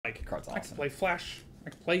card's awesome. I could play Flash. I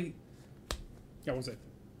could play... Yeah, what was it?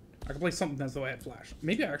 I could play something as though I had Flash.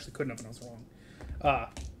 Maybe I actually couldn't have, and I was wrong.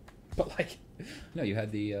 But, like... No, you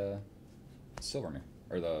had the Silver Mirror.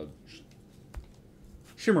 Or the...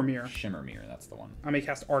 Shimmer Mirror. Shimmer Mirror, that's the one. I may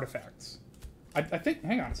cast artifacts. I think...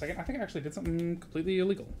 Hang on a second. I think I actually did something completely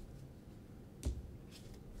illegal.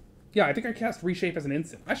 Yeah, I think I cast Reshape as an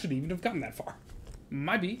instant. I shouldn't even have gotten that far.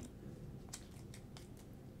 Might be.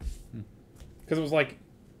 Because it was like...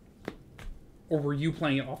 Or were you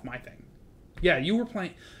playing it off my thing? Yeah, you were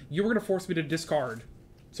playing... You were going to force me to discard.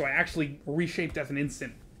 So I actually reshaped as an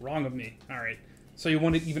instant. Wrong of me. Alright. So you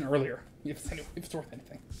won it even earlier. If it's worth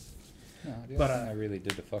anything. No, the only thing I really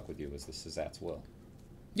did to fuck with you was the Sazat's Will.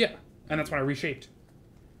 Yeah, and that's when I reshaped.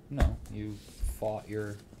 No, you fought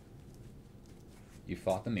your... You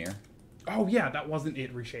fought the mirror. Oh, yeah, that wasn't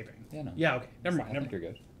it reshaping. Yeah, no. Yeah, okay. Never mind. I think you're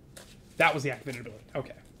good. That was the activated ability.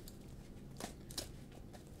 Okay.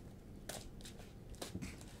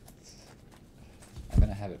 I'm going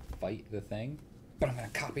to have it fight the thing, but I'm going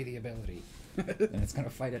to copy the ability. And it's going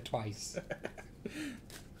to fight it twice.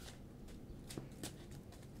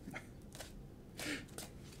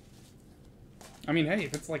 I mean, hey,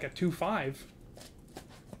 if it's like a 2/5...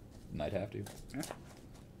 Might have to. Yeah.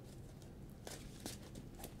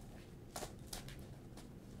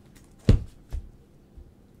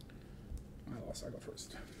 I lost. I go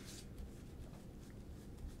first.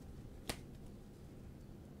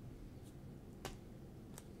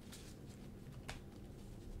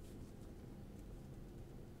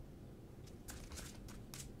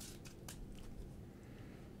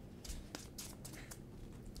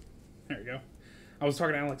 There you go. I was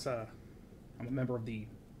talking to Alex. I'm a member of the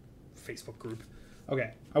Facebook group.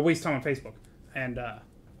 Okay, I waste time on Facebook, and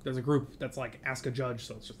there's a group that's like Ask a Judge,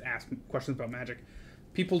 so it's just ask questions about Magic.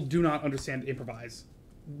 People do not understand improvise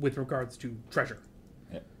with regards to treasure.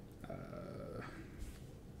 Yep.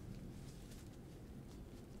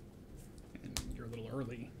 And you're a little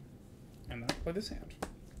early, and that's by this hand.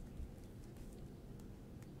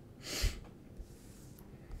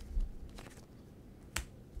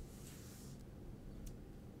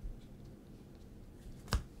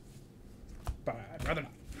 But I'd rather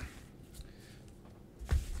not.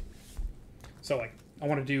 So, like, I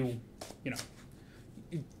want to do, you know,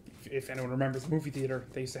 if anyone remembers the movie theater,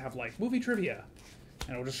 they used to have, like, movie trivia.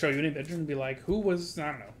 And it'll just show you an image and be like, who was,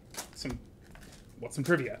 I don't know, what's some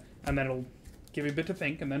trivia? And then it'll give you a bit to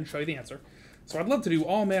think and then show you the answer. So I'd love to do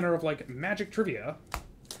all manner of, like, Magic trivia.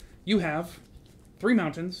 You have 3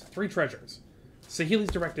 mountains, 3 treasures.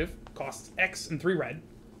 Saheeli's Directive costs X and 3 red,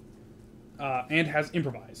 and has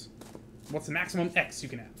improvise. What's the maximum X you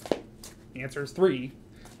can have? The answer is 3,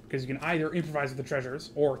 because you can either improvise with the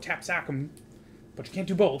treasures or tap sack them, but you can't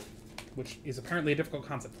do both, which is apparently a difficult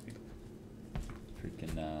concept for people.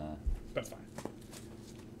 Freaking, That's fine.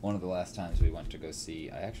 one of the last times we went to go see,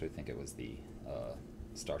 I actually think it was the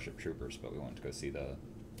Starship Troopers, but we went to go see the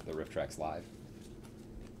Rift Tracks live.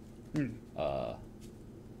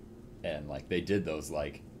 And, like, they did those,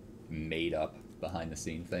 like, made-up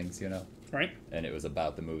behind-the-scene things, you know? Right? And it was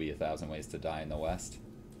about the movie 1,000 Ways to Die in the West,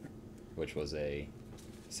 which was a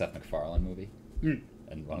Seth MacFarlane movie.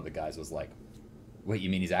 And one of the guys was like, wait, you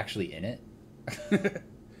mean he's actually in it?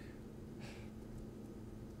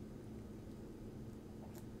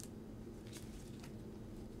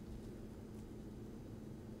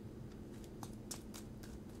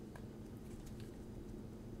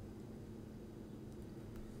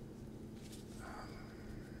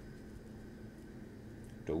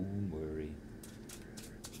 Don't worry.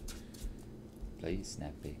 Play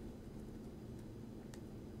snappy.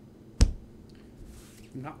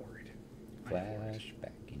 I'm not worried.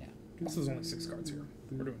 Flashback, you know. This is only 6 cards here.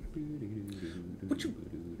 We're doing... What you...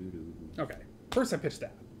 Okay. First I pitch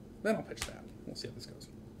that. Then I'll pitch that. We'll see how this goes.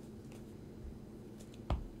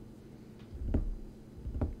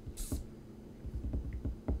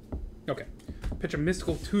 Okay. Pitch a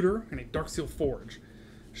Mystical Tutor and a Darksteel Forge.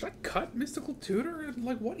 Should I cut Mystical Tutor?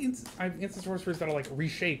 Like, what I have instant sorcerers that are, like,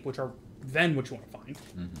 reshape, which are then what you want to find.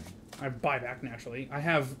 I have buyback, naturally. I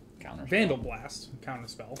have Counterspell. Vandal Blast,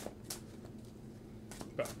 counterspell.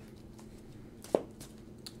 But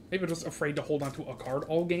maybe I'm just afraid to hold on to a card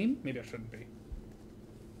all game. Maybe I shouldn't be.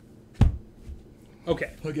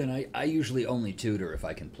 Okay. Again, I usually only tutor if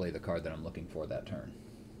I can play the card that I'm looking for that turn.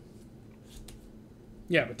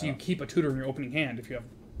 Yeah, but do you keep a tutor in your opening hand if you have,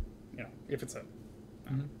 you know, if it's a...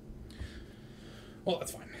 Well,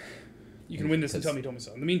 that's fine. You can win this and tell me you told me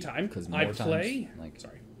so. In the meantime, I play... Times, like,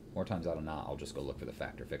 sorry. More times out of not, I'll just go look for the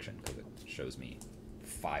Fact or Fiction because it shows me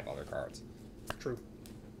 5 other cards. True.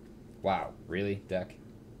 Wow, really, deck?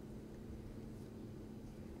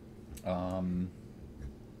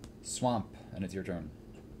 Swamp, and it's your turn.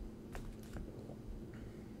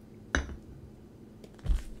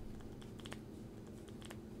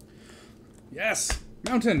 Yes!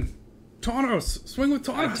 Mountain! Taunos! Swing with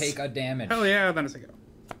Taunos! I take a damage. Hell yeah, then it's a go.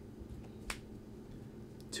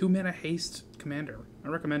 2 mana haste commander. I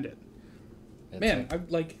recommend it. It's Man, a I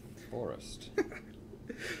like. forest.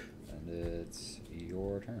 And it's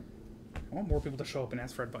your turn. I want more people to show up and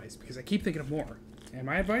ask for advice because I keep thinking of more. And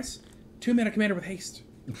my advice: 2 mana commander with haste.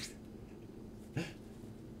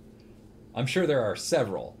 I'm sure there are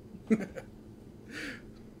several.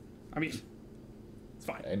 I mean, it's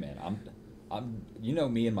fine. Hey man, I'm you know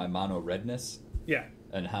me and my mono redness Yeah.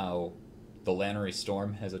 and how the Lannery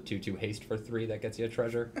Storm has a 2/2 haste for 3 that gets you a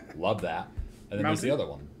treasure. Love that. And then there's the Mountain?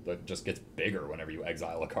 other one that just gets bigger whenever you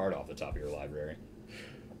exile a card off the top of your library.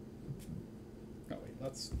 Oh wait,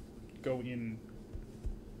 let's go in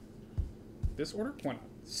this order. Why not?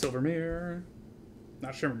 Silvermere,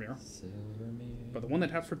 not Shimmermere, Silvermere. but the one that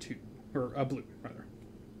taps for 2 or blue rather.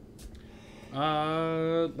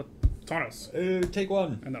 Taunos, Take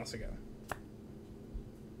one. and that'll go.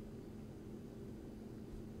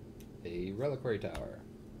 A Reliquary Tower.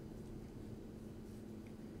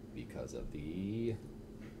 Because of the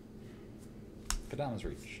Kadama's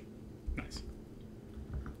Reach. Nice.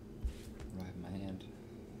 What do I have in my hand?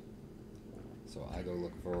 So I go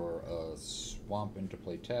look for a swamp into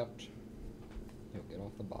play tapped. You'll get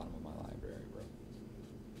off the bottom of my library, bro.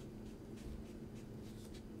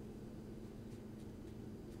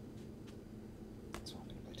 Swamp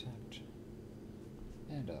into play tapped.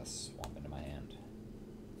 And a swamp into my hand.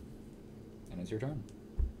 And it's your turn.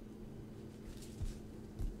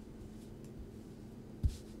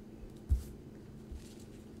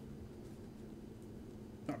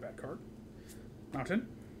 Not a bad card. Mountain.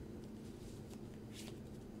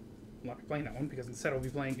 I'm not playing that one because instead I'll be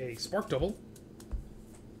playing a Spark Double.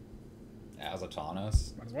 As a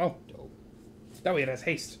Taunos. Might as well. Dope. That way it has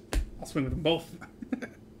haste. I'll swing with them both.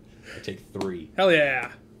 I take 3. Hell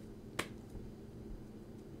yeah!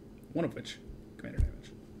 One of which, commander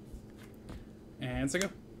damage. And it's a go.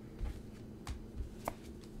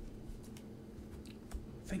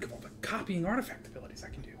 Think of all the copying artifact abilities I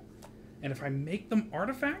can do. And if I make them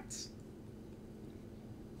artifacts,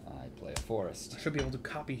 I play a forest. I should be able to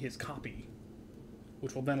copy his copy,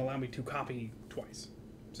 which will then allow me to copy twice.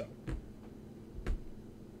 So,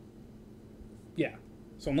 yeah.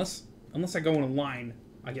 So unless I go in a line,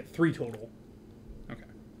 I get 3 total. Okay.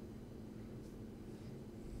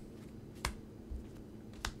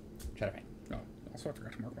 Shadowfang. Oh, also I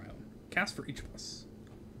forgot to mark my own. Cast for each of us.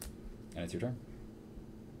 And it's your turn.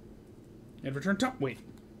 And return top. Wait.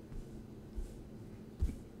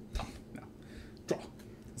 Top. No. Draw.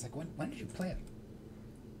 It's like, when did you play it?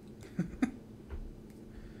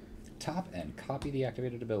 Top and copy the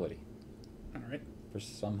activated ability. Alright. For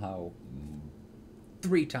somehow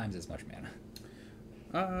 3 times as much mana.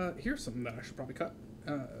 Here's something that I should probably cut.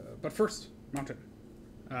 But first, Mountain.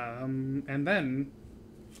 And then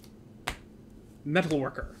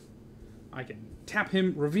Metalworker. I can tap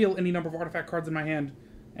him, reveal any number of artifact cards in my hand,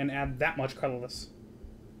 and add that much colorless.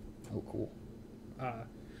 Oh, cool.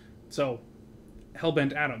 So,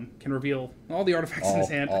 Hellbent Adam can reveal all the artifacts in his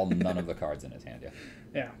hand. None of the cards in his hand, yeah.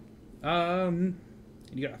 Yeah. And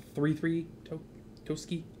you got a 3/3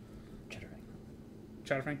 Toski? Shadowfang.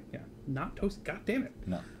 Shadowfang? Yeah. Not Toski. God damn it.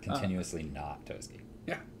 No, continuously not Toski.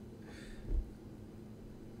 Yeah.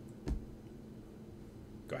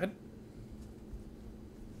 Go ahead.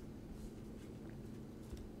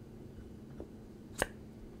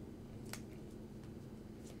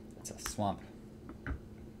 It's a swamp.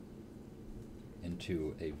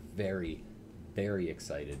 Into a very, very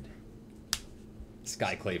excited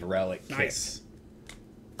Skyclave Relic. Nice. Kit.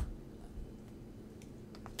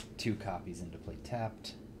 2 copies into play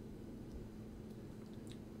tapped.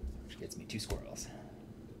 Which gets me 2 squirrels.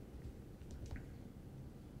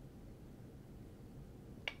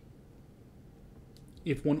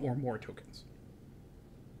 If one or more tokens.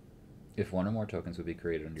 If 1 or more tokens would be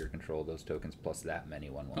created under your control, those tokens plus that many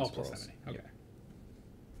 1/1 Oh, squirrels. plus that many. Okay.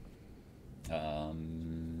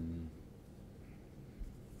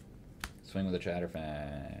 Swing with a Chatterfang.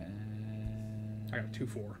 I got a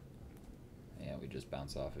 2/4. Yeah, we just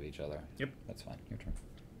bounce off of each other. Yep. That's fine. Your turn.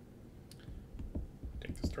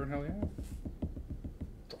 Take this turn, hell yeah.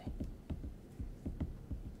 Draw.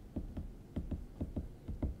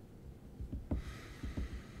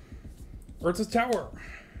 Urza's Tower.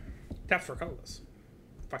 Taps for colorless.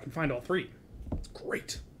 If I can find all 3, it's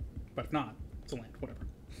great. But if not, it's a land, whatever.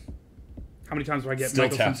 How many times do I get Still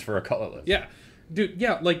Michael taps from... for a colorless. Yeah. Dude,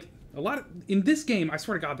 yeah, like, A lot of, in this game, I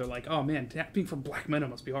swear to God, they're like, oh man, tapping for black mana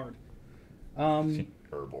must be hard.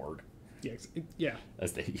 Urborg. Yeah, yeah.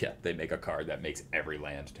 They make a card that makes every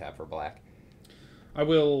land tap for black. I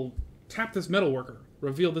will tap this Metalworker,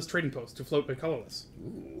 reveal this trading post to float a colorless.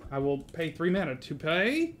 Ooh. I will pay 3 mana to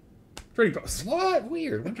pay trading post. What?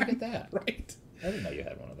 Weird. When'd you get that? Right. I didn't know you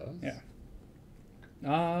had one of those. Yeah.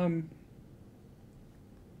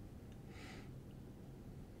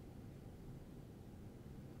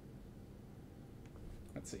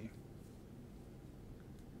 Let's see.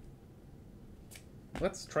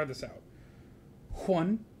 Let's try this out.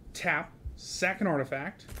 1, tap, sack an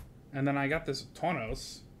artifact, and then I got this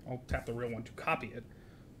Taunos. I'll tap the real one to copy it.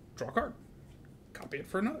 Draw a card. Copy it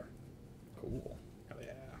for another. Cool. Hell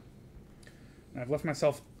yeah. And I've left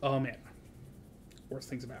myself a mana. Worst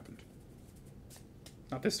things have happened.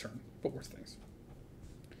 Not this turn, but worse things.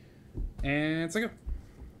 And it's like a...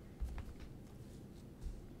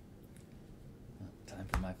 Time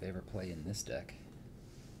for my favorite play in this deck.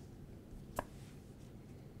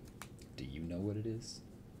 Do you know what it is?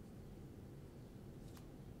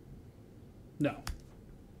 No.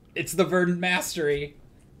 It's the Verdant Mastery!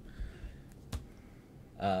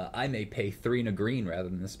 I may pay 3 and a green rather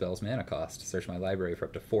than the spell's mana cost. Search my library for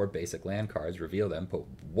up to 4 basic land cards, reveal them, put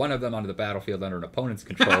one of them onto the battlefield under an opponent's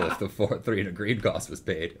control if the 3 and a green cost was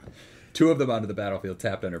paid. 2 of them onto the battlefield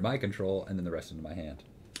tapped under my control, and then the rest into my hand.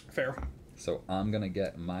 Fair. So I'm going to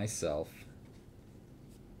get myself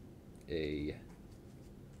a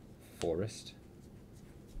forest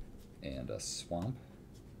and a swamp.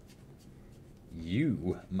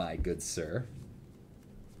 You, my good sir,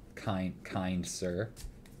 kind sir.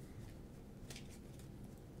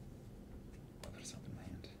 I'll put something in my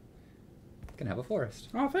hand. Can have a forest.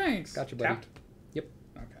 Oh, thanks. Gotcha, buddy. Tapped. Yep.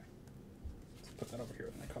 Okay. Let's put that over here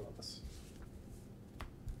with my colorless.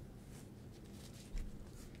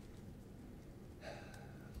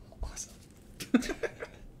 Awesome.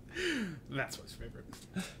 That's my favorite.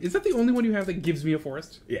 Is that the only one you have that gives me a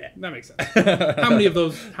forest? Yeah. That makes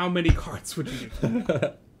sense. How many cards would you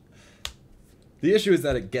give? The issue is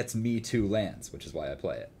that it gets me 2 lands, which is why I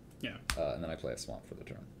play it. Yeah. And then I play a swamp for the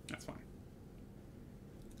turn. That's fine.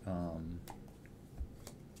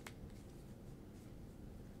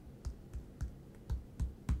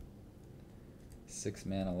 6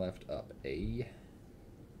 mana left up.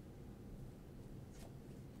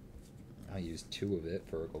 I'll use 2 of it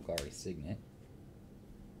for a Golgari Signet.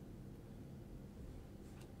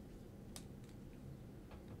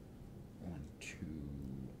 One, 2,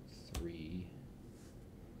 3.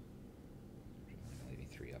 Maybe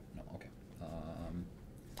 3 up. No, okay.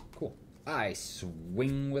 Cool. I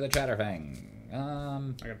swing with a Chatterfang.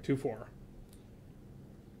 I got a 2/4.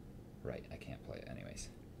 Right, I can't play it anyways.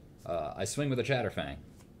 I swing with a Chatterfang.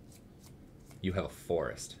 You have a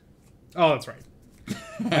forest. Oh, that's right.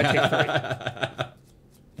 I take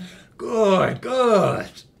 3.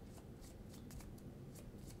 Good.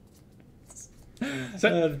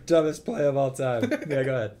 So, Dumbest play of all time. Yeah,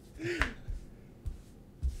 go ahead.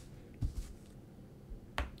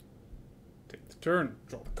 take the turn.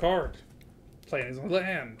 Draw the card. Play his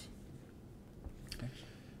land.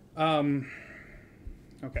 Okay.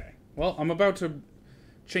 Well, I'm about to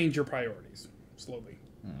change your priorities slowly.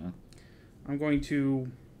 Mm-hmm. I'm going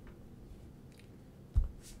to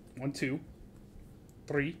 1, 2,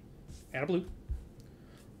 3, add a blue.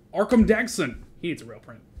 Arkham Dagson. He needs a real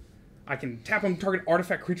print. I can tap him, target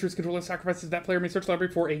artifact creatures controller sacrifices that player may search the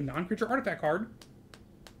library for a non-creature artifact card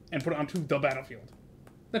and put it onto the battlefield.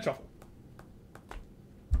 Then shuffle.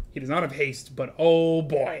 He does not have haste, but oh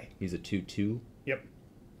boy. He's a 2/2. Yep,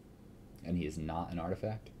 And he is not an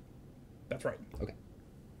artifact? that's right. Okay.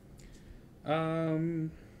 1,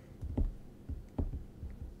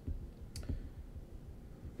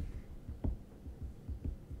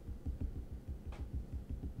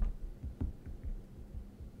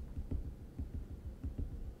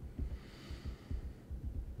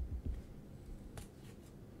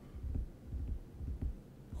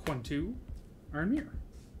 2, Iron Mirror.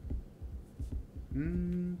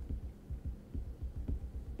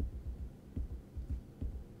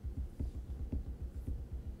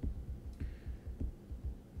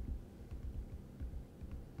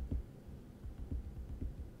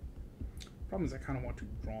 Problem is I kind of want to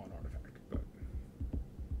draw an artifact, but...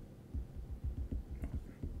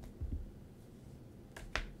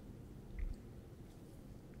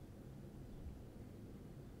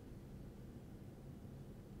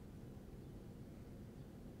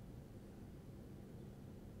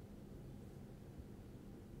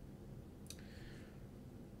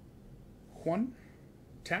 One,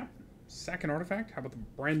 tap, sack an artifact. How about the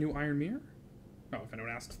brand new Iron Mirror? Oh, if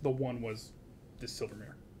anyone asks, the 1 was this Silver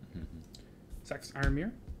Mirror. Mm-hmm. Sack this Iron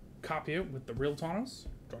Mirror. Copy it with the real Taunos.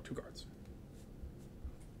 Draw 2 cards.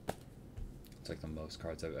 It's like the most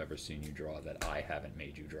cards I've ever seen you draw that I haven't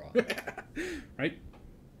made you draw. Right?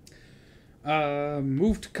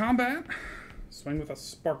 Move to combat. Swing with a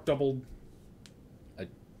Spark Doubled.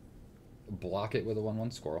 Block it with a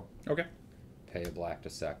 1/1 squirrel. Okay. Pay a black to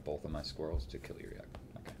sack both of my squirrels to kill your yak.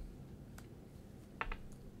 Okay.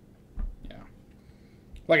 Yeah.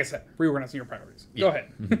 Like I said, reorganizing your priorities. Go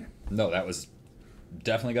ahead. No, that was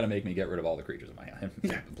definitely going to make me get rid of all the creatures in my hand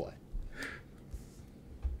in play.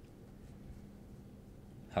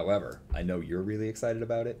 However, I know you're really excited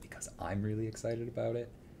about it because I'm really excited about it.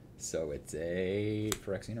 So it's a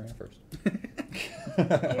Phyrexian Arena first.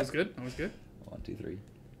 That was good. That was good. 1, 2, 3.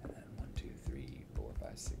 And then 1, 2, 3, 4,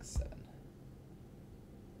 5, 6, 7.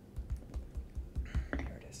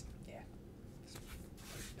 Here it is. Yeah.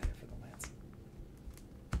 Better for the lance.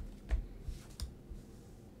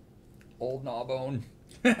 Old Gnawbone.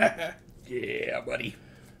 Yeah, buddy.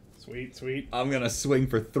 Sweet, sweet. I'm going to swing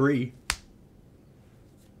for 3.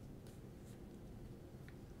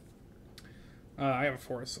 I have a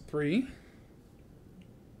forest of 3.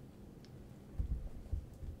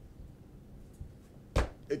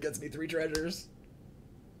 It gets me 3 treasures.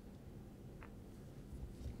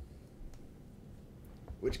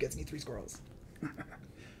 Which gets me 3 squirrels.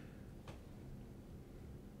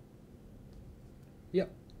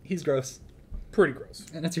 Yep, he's gross. Pretty gross.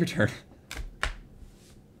 And it's your turn.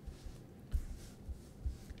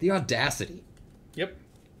 The audacity. Yep.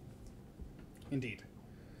 Indeed.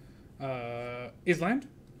 Island.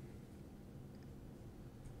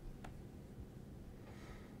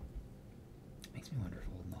 Makes me wonder if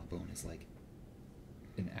Old Gnawbone is like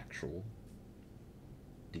an actual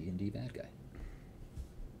D&D bad guy.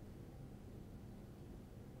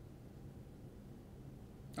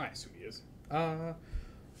 I assume he is. 1,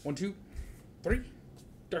 2, 3.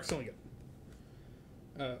 Dark Syndicate.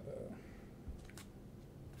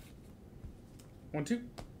 1, 2.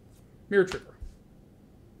 Mirror Trigger.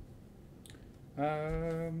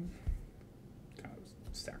 Kind of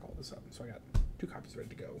stack all this up. So I got 2 copies ready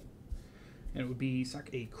to go. And it would be sack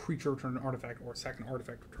a creature, return an artifact, or sack an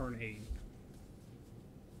artifact, return a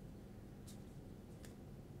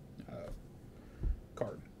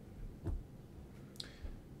card.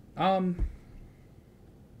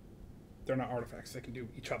 They're not artifacts. They can do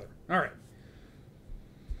each other. All right.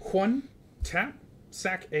 1, tap,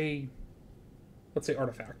 sack a, let's say,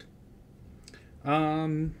 artifact.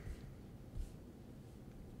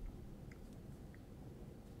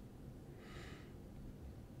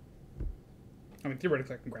 I mean,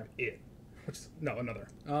 theoretically, I can grab it. Which is, no, another.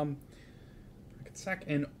 I can sack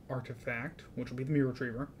an artifact, which will be the Mirror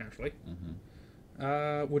Retriever, naturally.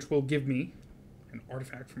 Mm-hmm. Which will give me an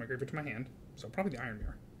artifact from my graveyard to my hand. So probably the Iron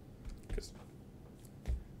Mirror. Because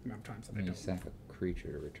the amount of times that I You don't. sack a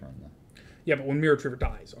creature to return the... Yeah, but when Mirror Retriever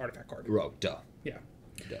dies, artifact card. Oh, duh. Yeah.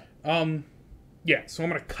 Duh. Yeah, so I'm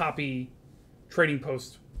going to copy Trading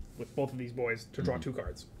Post with both of these boys to draw 2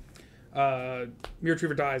 cards. Mirror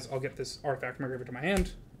Retriever dies, I'll get this artifact from my graveyard to my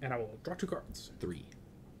hand, and I will draw 2 cards. 3.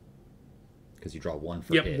 Because you draw 1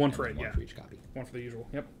 for Yep, it. 1 for and it, then yeah. 1 for each copy. 1 for the usual,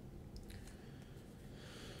 yep.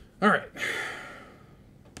 Alright.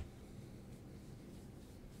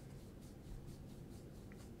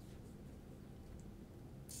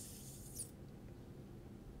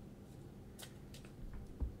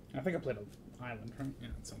 I think I played an island, right? Yeah,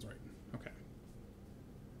 that sounds right. Okay.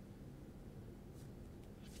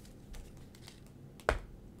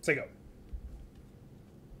 Say go.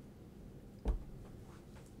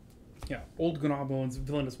 Yeah, Old Gnawbone's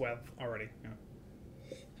Villainous Web already. Yeah.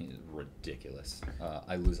 He's ridiculous.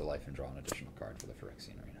 I lose a life and draw an additional card for the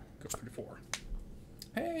Phyrexian Arena. Go 34.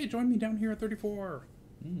 Hey, join me down here at 34.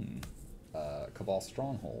 Cabal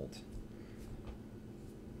Stronghold.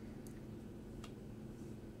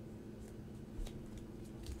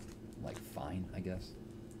 Like, fine, I guess.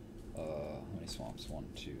 How many swamps? 1,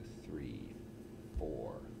 2, 3,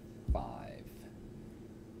 4, 5.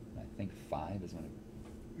 And I think 5 is when it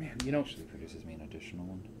Man, you know, actually produces me an additional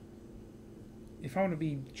one. if I want to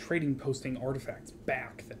be trading posting artifacts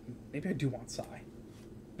back, then maybe I do want Psy. Oh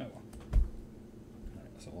well.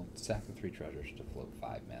 Alright, so we'll sack the 3 treasures to float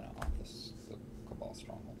 5 mana off the Cabal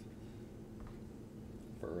Stronghold.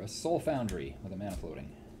 For a Soul Foundry with a mana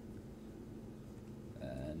floating.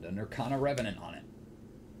 And a Nirkana Revenant on it.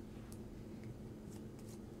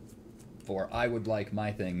 For I would like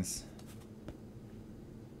my things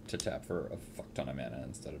to tap for a fuck ton of mana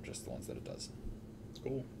instead of just the ones that it does. It's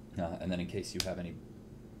cool. And then in case you have any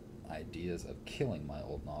ideas of killing my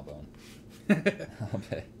Old Gnawbone, I'll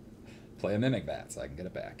play a Mimic Vat so I can get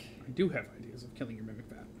it back. I do have ideas of killing your Mimic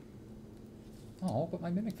Vat. Oh, but my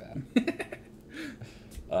Mimic Vat.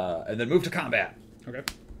 And then move to combat. Okay.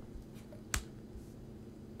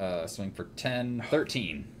 Swing for 10,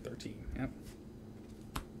 13. 13, yep.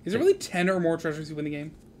 Is it really 10 or more treasures you win the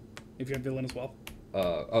game? If you have Villain as well?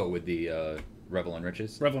 With the Revel and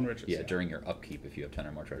Riches? Revel and Riches. Yeah, during your upkeep, if you have 10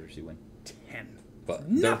 or more treasures, you win. 10. But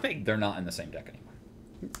nothing. They're not in the same deck anymore.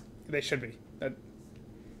 They should be.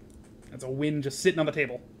 That's a win just sitting on the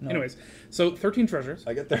table. No. Anyways, so 13 treasures.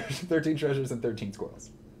 I get 13 treasures and 13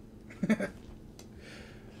 squirrels.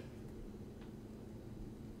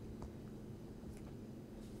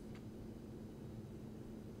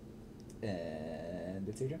 And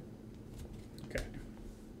it's your turn. Okay.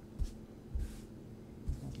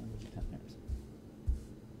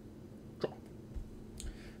 Draw.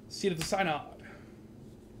 Seat of the Synod.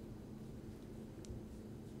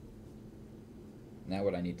 Now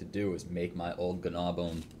what I need to do is make my old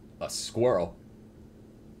Gnawbone a squirrel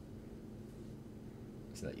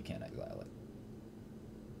so that you can't exile it.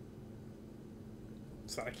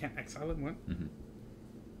 So I can't exile it? What? Mm-hmm.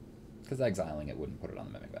 Because exiling it wouldn't put it on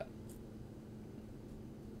the Mimic Vat.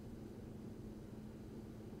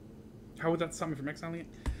 How would that stop me from exiling it?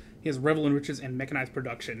 He has Revel and Riches and Mechanized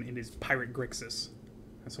Production in his Pirate Grixis.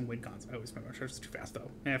 Has some win cons. I always spend my treasures too fast,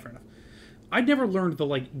 though. Yeah, fair enough. I never learned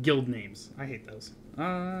the, guild names. I hate those. Which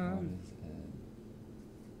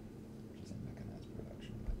is in Mechanized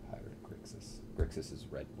Production by Pirate Grixis. Grixis is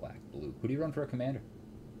red, black, blue. Who do you run for a commander?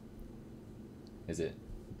 Is it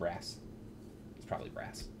Brass? It's probably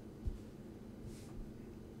Brass.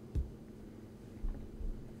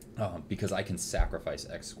 Because I can sacrifice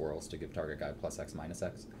X squirrels to give target guy plus X minus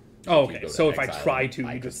X. Oh, If you okay. go to So if I exile try them, to,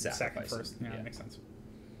 I you could just sack it first. Yeah, Yeah. that makes sense.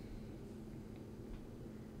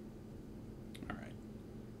 All right.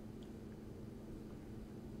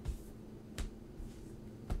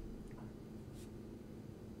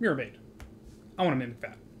 Mirror Maid. I want to mimic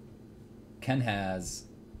that. Ken has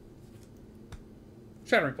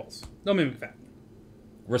Shattering Pulse. No mimic that.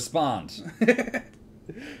 respond.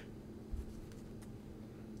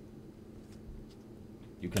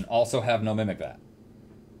 You can also have no Mimic Vat.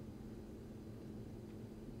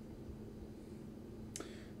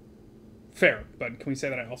 Fair, but can we say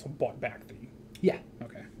that I also bought back the... Yeah.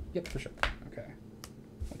 Okay. Yep, for sure. Okay.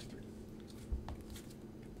 1, 2,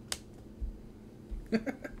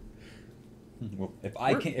 3. Well, if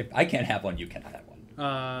I can't have one, you cannot have one.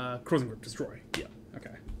 Closing Grip. Destroy. Yeah.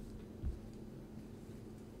 Okay.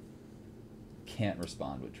 Can't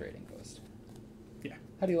respond with Trading Post. Yeah.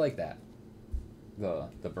 How do you like that? The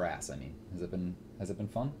Brass, I mean. Has it been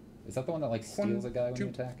fun? Is that the one that steals a guy when you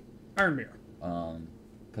attack? Iron Mirror.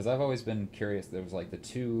 Because I've always been curious. There was the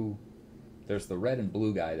two. There's the red and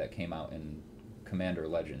blue guy that came out in Commander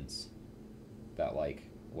Legends. That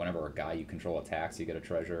whenever a guy you control attacks, you get a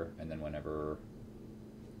treasure, and then whenever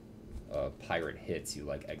a pirate hits,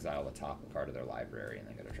 you exile the top card of their library and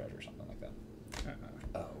they get a treasure or something like that.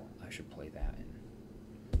 Oh, I should play that in.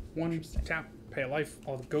 1 tap, pay a life,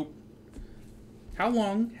 all the goat. How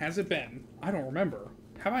long has it been? I don't remember.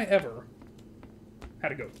 Have I ever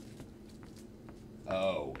had a goat?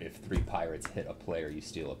 Oh, if 3 pirates hit a player, you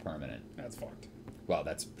steal a permanent. That's fucked. Well,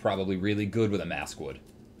 that's probably really good with a Maskwood.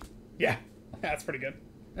 Yeah, that's pretty good.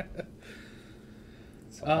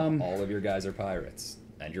 So all of your guys are pirates.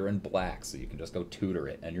 And you're in black, so you can just go tutor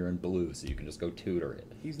it. And you're in blue, so you can just go tutor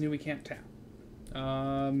it. He's new, we can't tap.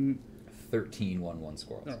 13 1/1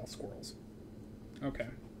 squirrels. They're all squirrels. Okay.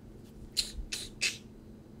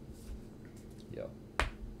 Yo.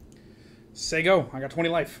 Say go. I got 20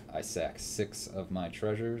 life. I sack 6 of my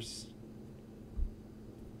treasures.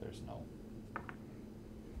 There's no.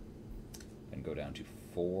 And go down to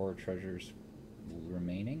 4 treasures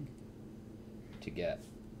remaining to get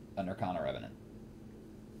an Arcana Revenant.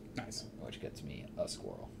 Nice. Which gets me a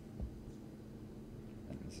squirrel.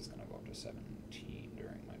 And this is going to go up to 17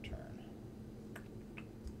 during my turn.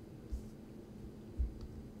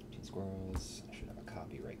 15 squirrels. I should have a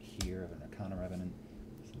copy right here of an Arcana Revenant.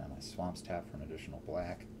 So now my Swamp's tap for an additional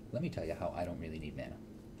black. Let me tell you how I don't really need mana.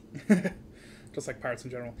 Just like pirates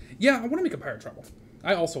in general. Yeah, I want to make a pirate trouble.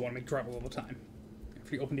 I also want to make trouble all the time.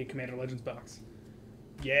 After you open the Commander Legends box.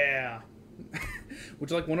 Yeah. Would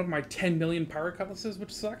you like one of my 10 million Pirate Cutlasses,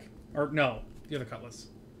 which suck? Or, no, the other Cutlass.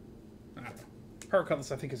 I don't know. Pirate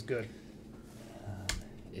Cutlass, I think, is good.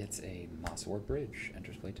 It's a Mosswort Bridge.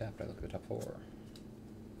 Enters play tapped. I look at the top 4.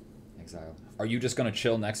 Exile. Are you just going to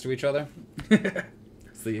chill next to each other?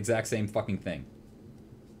 It's the exact same fucking thing.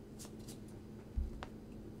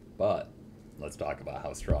 But let's talk about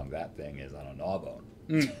how strong that thing is on a Gnawbone.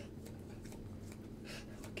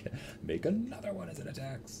 Make another one as it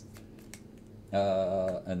attacks.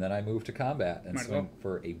 And then I move to combat and Might as swing well.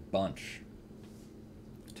 for a bunch.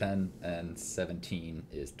 10 and 17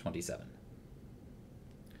 is 27.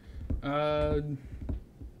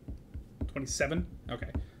 27. Okay.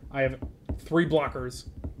 I have 3 blockers,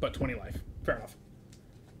 but 20 life. Fair enough.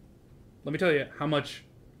 Let me tell you how much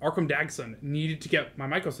Arkham Dagson needed to get my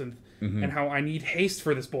Mycosynth, and how I need haste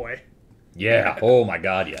for this boy. Yeah. Oh my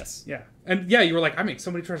god, yes. Yeah. And yeah, you were like, I make so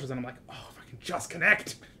many treasures, and I'm like, oh, if I can just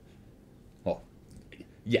connect. Well,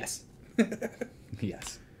 yes.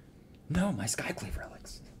 Yes. No, my Skyclave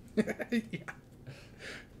relics. Yeah.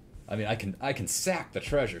 I mean, I can sack the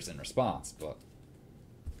treasures in response, but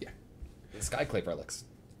Yeah. the Skyclave relics,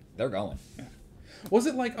 they're going. Was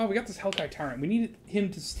it like, oh, we got this Hellkite Tyrant. We needed him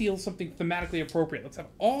to steal something thematically appropriate. Let's have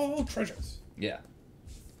all treasures. Yeah.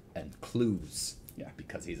 And clues. Yeah.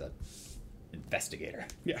 Because he's a investigator.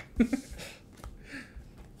 Yeah.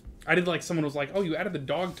 I did like someone was like, oh, you added the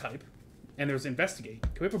dog type, and there's investigate.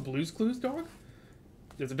 Can we have a Blue's Clues dog?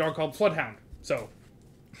 There's a dog called Floodhound. So,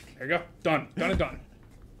 there you go. Done. Done and done.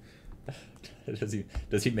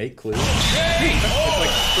 Does he make clues? It's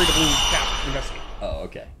like 3 to blue cap investigate. Oh,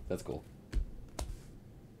 okay. That's cool.